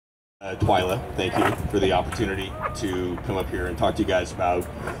Twyla, thank you for the opportunity to come up here and talk to you guys about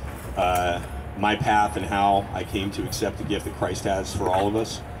my path and how I came to accept the gift that Christ has for all of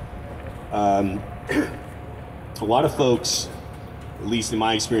us. A lot of folks, at least in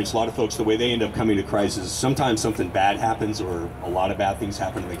my experience, a lot of folks, the way they end up coming to Christ is sometimes something bad happens or a lot of bad things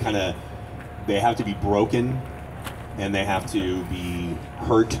happen. They have to be broken, and they have to be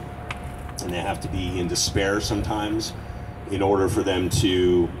hurt, and they have to be in despair sometimes in order for them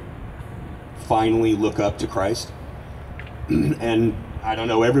to finally look up to Christ. And I don't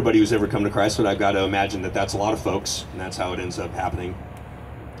know everybody who's ever come to Christ, but I've got to imagine that that's a lot of folks, and that's how it ends up happening.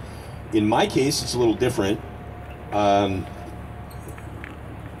 In my case, it's a little different. I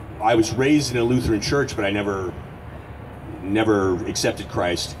was raised in a Lutheran church, but I never accepted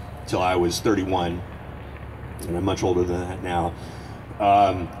Christ till I was 31, and I'm much older than that now.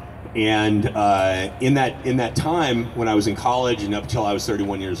 In that time, when I was in college and up till I was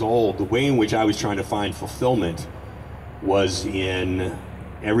 31 years old, the way in which I was trying to find fulfillment was in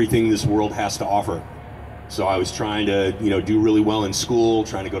everything this world has to offer. So I was trying to, do really well in school,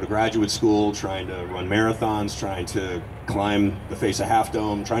 trying to go to graduate school, trying to run marathons, trying to climb the face of Half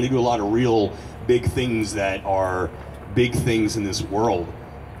Dome, trying to do a lot of real big things that are big things in this world.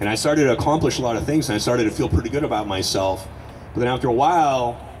 And I started to accomplish a lot of things, and I started to feel pretty good about myself. But then after a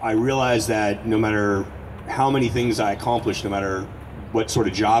while, I realized that no matter how many things I accomplished, no matter what sort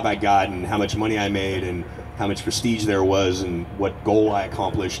of job I got and how much money I made and how much prestige there was and what goal I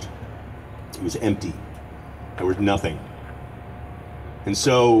accomplished, it was empty. There was nothing. And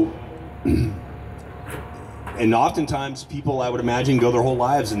so, and oftentimes people, I would imagine, go their whole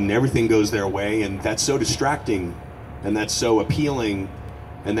lives and everything goes their way, and that's so distracting and that's so appealing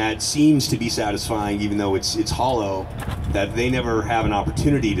and that seems to be satisfying, even though it's hollow, that they never have an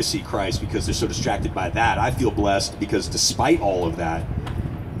opportunity to see Christ because they're so distracted by that. I feel blessed because despite all of that,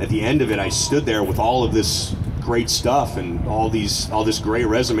 at the end of it, I stood there with all of this great stuff and all this great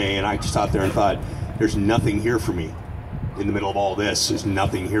resume, and I just sat there and thought, there's nothing here for me. In the middle of all this, there's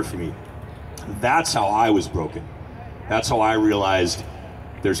nothing here for me. That's how I was broken. That's how I realized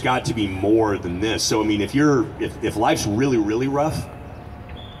there's got to be more than this. So I mean, if life's really, really rough,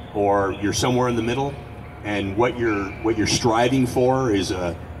 or you're somewhere in the middle, and what you're striving for is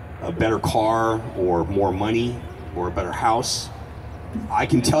a better car or more money or a better house, I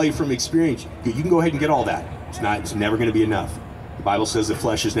can tell you from experience, you can go ahead and get all that. It's never going to be enough. The Bible says the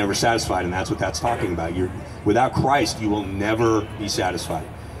flesh is never satisfied, and that's what that's talking about. Without Christ, you will never be satisfied.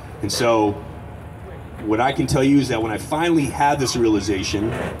 And so what I can tell you is that when I finally had this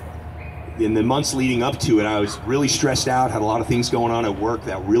realization, in the months leading up to it, I was really stressed out, had a lot of things going on at work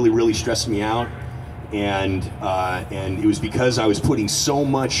that really, really stressed me out. And it was because I was putting so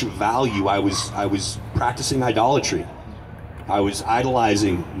much value. I was practicing idolatry. I was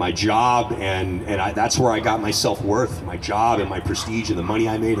idolizing my job, and that's where I got my self-worth, my job and my prestige and the money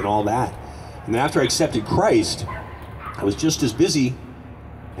I made and all that. And then after I accepted Christ, I was just as busy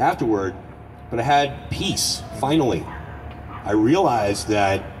afterward, but I had peace, finally. I realized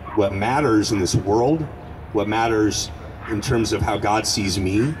that what matters in this world, what matters in terms of how God sees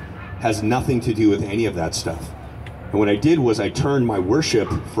me, has nothing to do with any of that stuff. And what I did was I turned my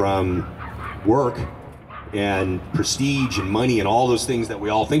worship from work and prestige and money and all those things that we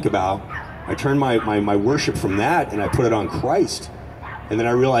all think about. I turned my worship from that and I put it on Christ. And then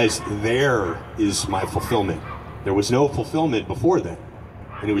I realized there is my fulfillment. There was no fulfillment before then,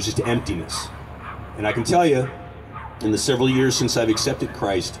 and it was just emptiness. And I can tell you, in the several years since I've accepted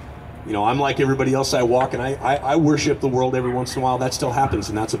Christ, I'm like everybody else. I walk and I worship the world every once in a while. That still happens,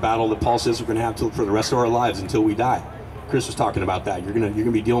 and that's a battle that Paul says we're going to have for the rest of our lives until we die. Chris was talking about that. You're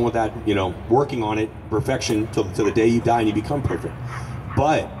gonna be dealing with that, working on it, perfection till the day you die and you become perfect.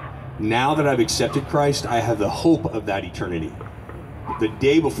 But now that I've accepted Christ, I have the hope of that eternity. The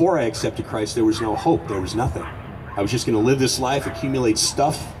day before I accepted Christ, there was no hope. There was nothing. I was just going to live this life, accumulate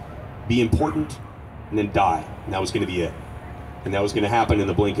stuff, be important, and then die. And that was going to be it. And that was going to happen in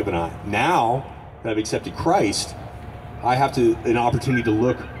the blink of an eye. Now that I've accepted Christ, I have an opportunity to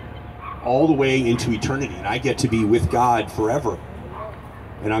look all the way into eternity, and I get to be with God forever.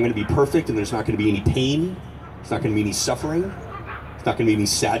 And I'm going to be perfect, and there's not going to be any pain. There's not going to be any suffering. There's not going to be any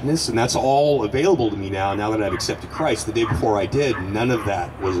sadness, and that's all available to me now that I've accepted Christ. The day before I did, none of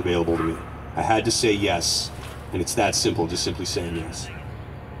that was available to me. I had to say yes, and it's that simple, just simply saying yes.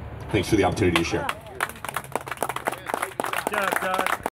 Thanks for the opportunity to share.